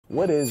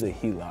what is a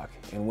HELOC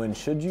and when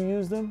should you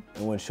use them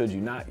and when should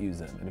you not use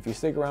them? And if you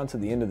stick around to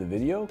the end of the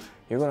video,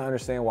 you're gonna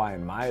understand why,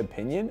 in my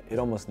opinion, it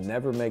almost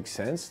never makes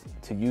sense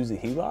to use a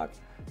HELOC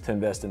to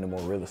invest into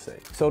more real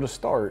estate. So to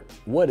start,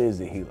 what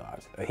is a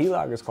HELOC? A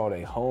HELOC is called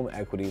a home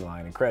equity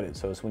line of credit.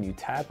 So it's when you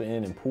tap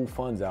in and pull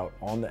funds out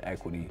on the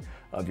equity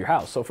of your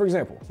house. So for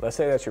example, let's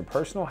say that your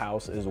personal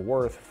house is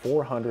worth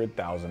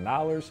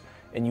 $400,000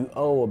 and you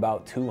owe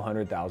about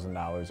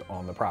 $200,000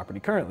 on the property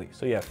currently.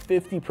 So you have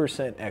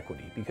 50%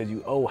 equity because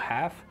you owe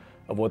half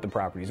of what the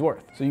property is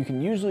worth. So you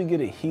can usually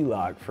get a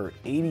HELOC for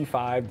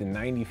 85 to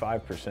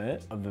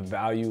 95% of the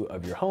value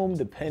of your home,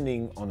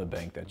 depending on the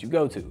bank that you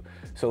go to.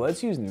 So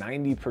let's use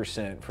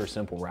 90% for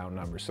simple round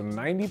numbers. So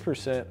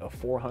 90% of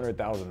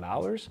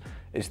 $400,000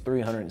 is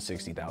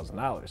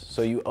 $360,000.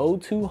 So you owe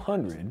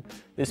 200.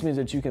 This means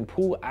that you can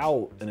pull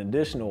out an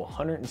additional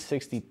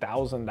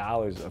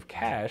 $160,000 of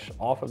cash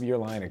off of your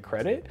line of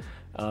credit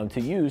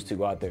to use to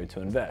go out there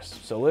to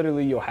invest. So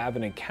literally you'll have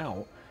an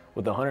account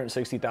with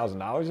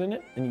 $160,000 in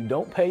it, and you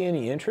don't pay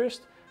any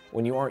interest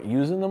when you aren't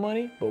using the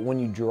money, but when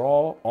you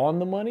draw on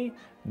the money,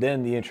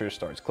 then the interest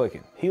starts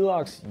clicking.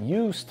 HELOCs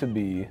used to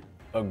be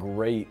a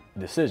great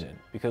decision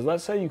because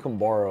let's say you can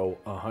borrow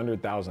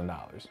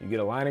 $100,000. You get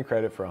a line of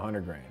credit for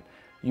 100 grand.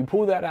 You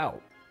pull that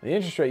out. The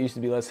interest rate used to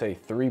be, let's say,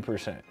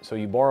 3%. So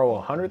you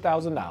borrow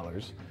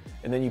 $100,000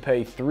 and then you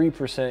pay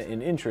 3%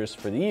 in interest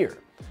for the year.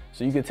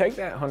 So you could take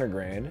that 100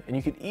 grand and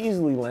you could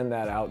easily lend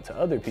that out to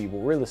other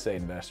people, real estate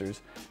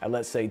investors, at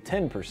let's say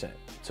 10%.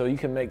 So you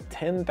can make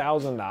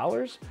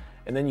 $10,000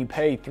 and then you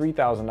pay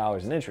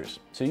 $3,000 in interest.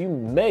 So you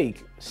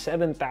make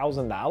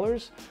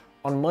 $7,000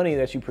 on money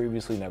that you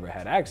previously never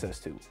had access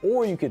to.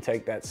 Or you could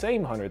take that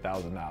same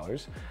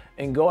 $100,000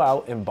 and go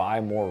out and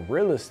buy more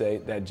real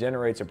estate that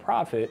generates a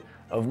profit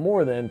of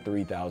more than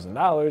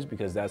 $3,000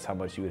 because that's how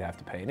much you would have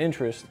to pay in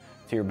interest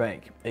to your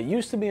bank. It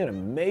used to be an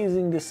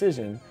amazing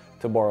decision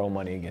to borrow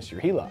money against your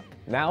HELOC.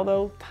 Now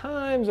though,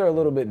 times are a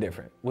little bit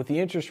different. With the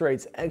interest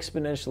rates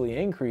exponentially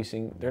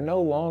increasing, they're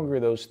no longer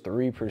those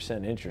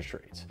 3% interest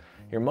rates.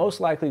 You're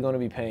most likely going to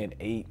be paying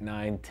 8,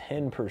 9,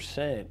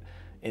 10%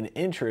 in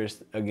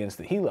interest against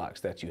the HELOCs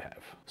that you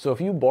have. So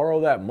if you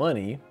borrow that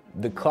money,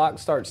 the clock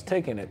starts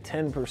ticking at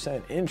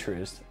 10%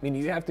 interest,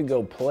 meaning you have to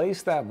go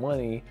place that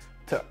money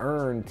to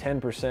earn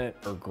 10%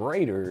 or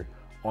greater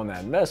on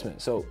that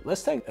investment. So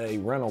let's take a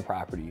rental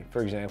property,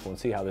 for example, and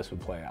see how this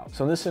would play out.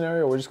 So in this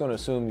scenario, we're just gonna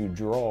assume you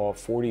draw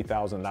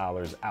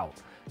 $40,000 out.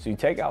 So you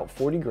take out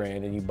 40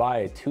 grand and you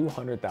buy a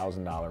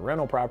 $200,000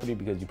 rental property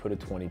because you put a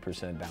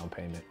 20% down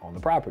payment on the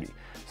property.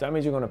 So that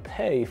means you're gonna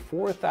pay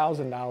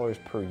 $4,000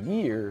 per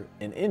year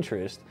in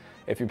interest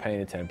if you're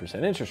paying a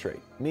 10% interest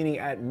rate, meaning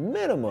at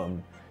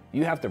minimum,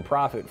 you have to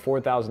profit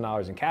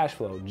 $4,000 in cash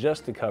flow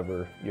just to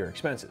cover your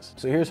expenses.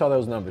 So here's how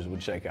those numbers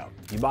would shake out.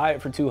 You buy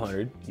it for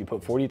 $200, you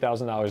put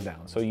 $40,000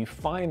 down. So you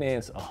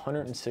finance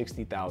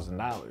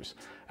 $160,000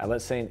 at,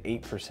 let's say, an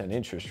 8%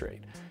 interest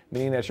rate,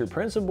 meaning that your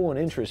principal and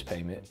interest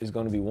payment is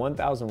going to be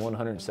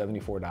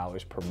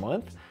 $1,174 per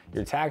month.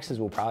 Your taxes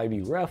will probably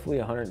be roughly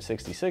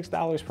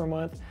 $166 per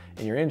month,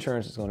 and your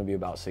insurance is going to be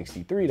about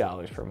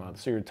 $63 per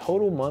month. So your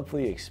total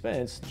monthly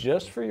expense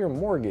just for your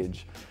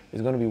mortgage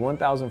is going to be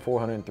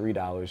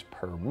 $1,403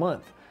 per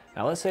month.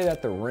 Now let's say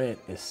that the rent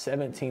is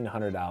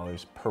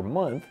 $1,700 per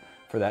month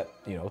for that,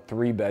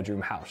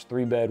 3-bedroom house,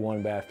 3-bed,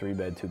 1-bath,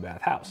 3-bed,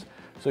 2-bath house.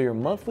 So your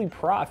monthly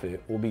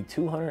profit will be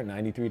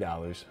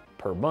 $293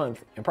 per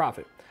month in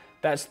profit.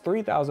 That's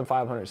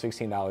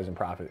 $3,516 in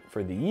profit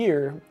for the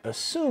year,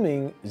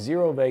 assuming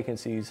 0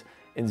 vacancies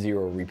and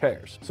 0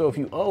 repairs. So if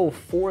you owe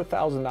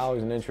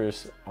 $4,000 in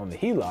interest on the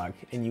HELOC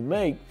and you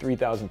make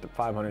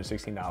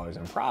 $3,516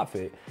 in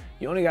profit,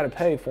 you only got to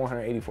pay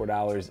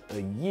 $484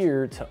 a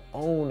year to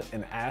own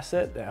an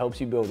asset that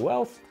helps you build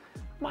wealth.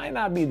 Might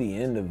not be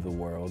the end of the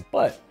world,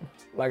 but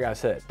like I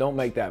said, don't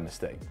make that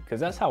mistake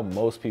because that's how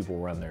most people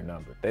run their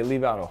number. They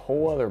leave out a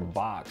whole other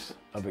box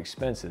of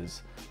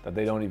expenses that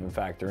they don't even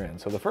factor in.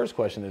 So the first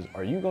question is,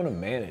 are you going to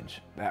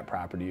manage that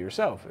property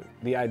yourself?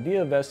 The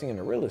idea of investing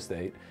into real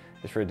estate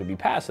is for it to be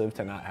passive,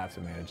 to not have to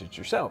manage it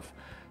yourself.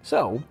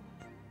 So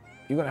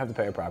you're going to have to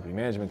pay a property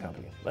management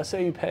company. Let's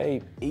say you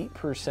pay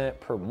 8%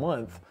 per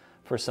month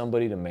for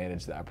somebody to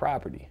manage that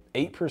property.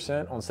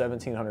 8% on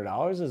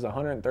 $1,700 is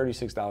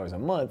 $136 a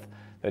month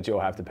that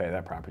you'll have to pay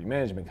that property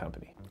management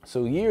company.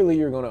 So yearly,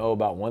 you're going to owe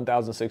about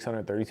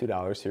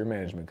 $1,632 to your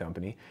management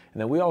company.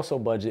 And then we also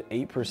budget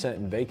 8%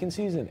 in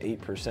vacancies and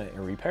 8%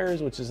 in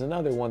repairs, which is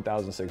another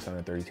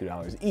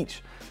 $1,632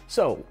 each.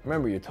 So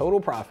remember, your total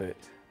profit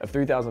of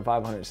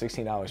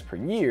 $3,516 per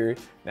year,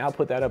 now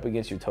put that up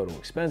against your total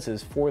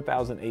expenses,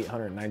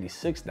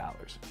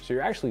 $4,896. So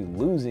you're actually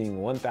losing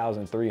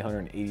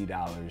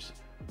 $1,380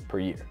 per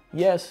year.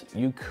 Yes,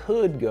 you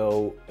could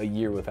go a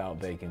year without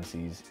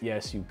vacancies.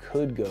 Yes, you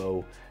could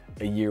go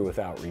a year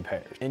without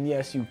repairs. And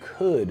yes, you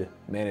could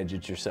manage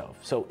it yourself.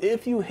 So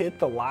if you hit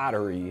the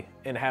lottery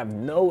and have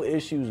no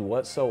issues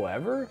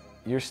whatsoever,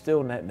 you're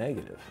still net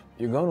negative.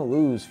 You're gonna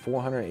lose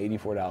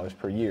 $484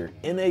 per year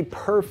in a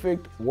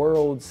perfect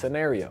world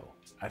scenario.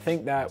 I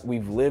think that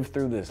we've lived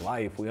through this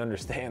life. We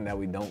understand that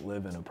we don't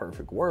live in a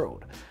perfect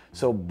world.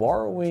 So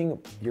borrowing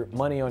your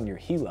money on your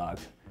HELOC,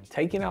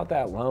 taking out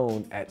that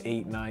loan at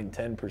 8, 9,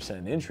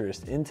 10%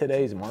 interest in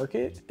today's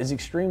market is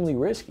extremely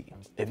risky.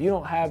 If you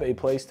don't have a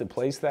place to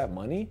place that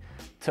money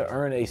to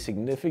earn a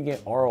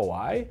significant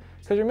ROI,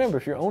 because remember,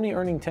 if you're only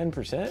earning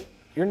 10%,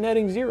 you're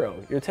netting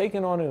zero. You're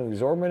taking on an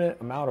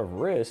exorbitant amount of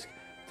risk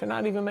to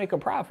not even make a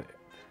profit.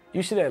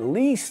 You should at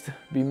least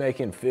be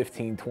making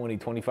 15, 20,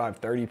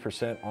 25,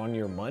 30% on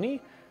your money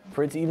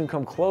for it to even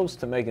come close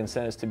to making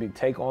sense to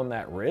take on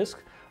that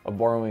risk of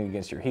borrowing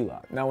against your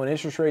HELOC. Now, when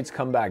interest rates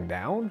come back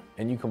down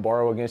and you can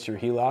borrow against your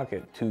HELOC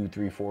at 2,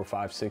 3, 4,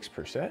 5,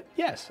 6%,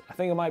 yes, I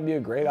think it might be a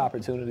great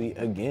opportunity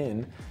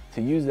again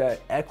to use that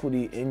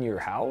equity in your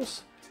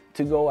house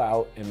to go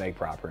out and make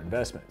proper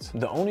investments.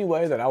 The only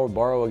way that I would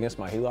borrow against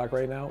my HELOC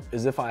right now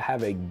is if I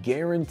have a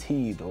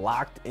guaranteed,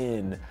 locked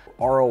in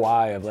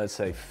ROI of, let's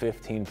say,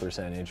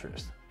 15%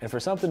 interest. And for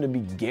something to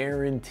be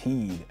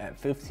guaranteed at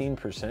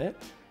 15%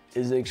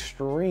 is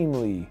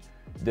extremely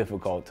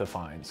difficult to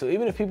find. So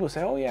even if people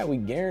say, oh yeah, we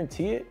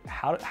guarantee it,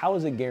 how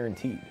is it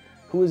guaranteed?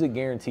 Who is it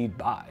guaranteed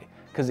by?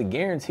 Because a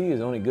guarantee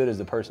is only good as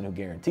the person who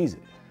guarantees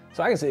it.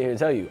 So I can sit here and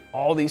tell you,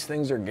 all these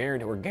things are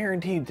guaranteed. We're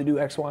guaranteed to do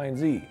X, Y, and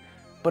Z.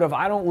 But if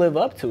I don't live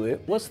up to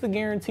it, what's the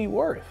guarantee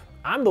worth?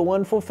 I'm the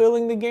one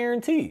fulfilling the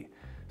guarantee.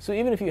 So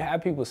even if you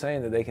have people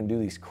saying that they can do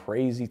these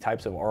crazy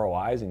types of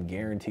ROIs and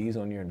guarantees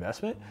on your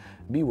investment,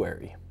 be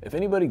wary. If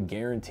anybody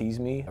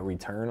guarantees me a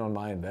return on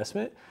my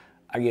investment,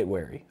 I get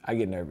wary, I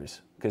get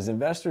nervous, because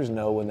investors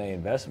know when they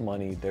invest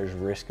money, there's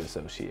risk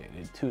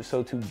associated.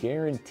 So to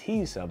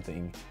guarantee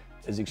something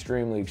is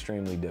extremely,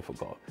 extremely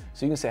difficult.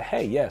 So you can say,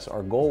 hey, yes,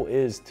 our goal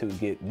is to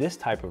get this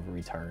type of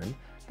return.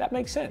 That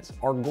makes sense.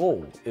 Our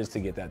goal is to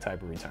get that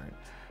type of return.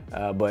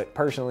 But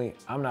personally,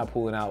 I'm not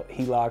pulling out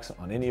HELOCs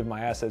on any of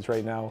my assets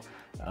right now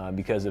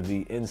because of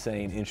the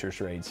insane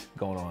interest rates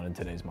going on in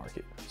today's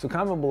market. So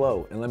comment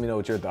below and let me know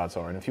what your thoughts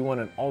are. And if you want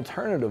an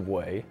alternative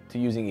way to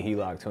using a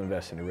HELOC to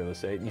invest into real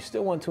estate, and you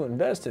still want to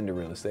invest into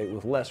real estate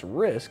with less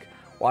risk,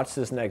 watch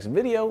this next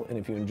video. And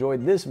if you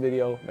enjoyed this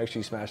video, make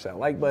sure you smash that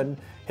like button,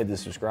 hit the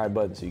subscribe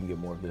button so you can get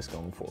more of this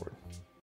going forward.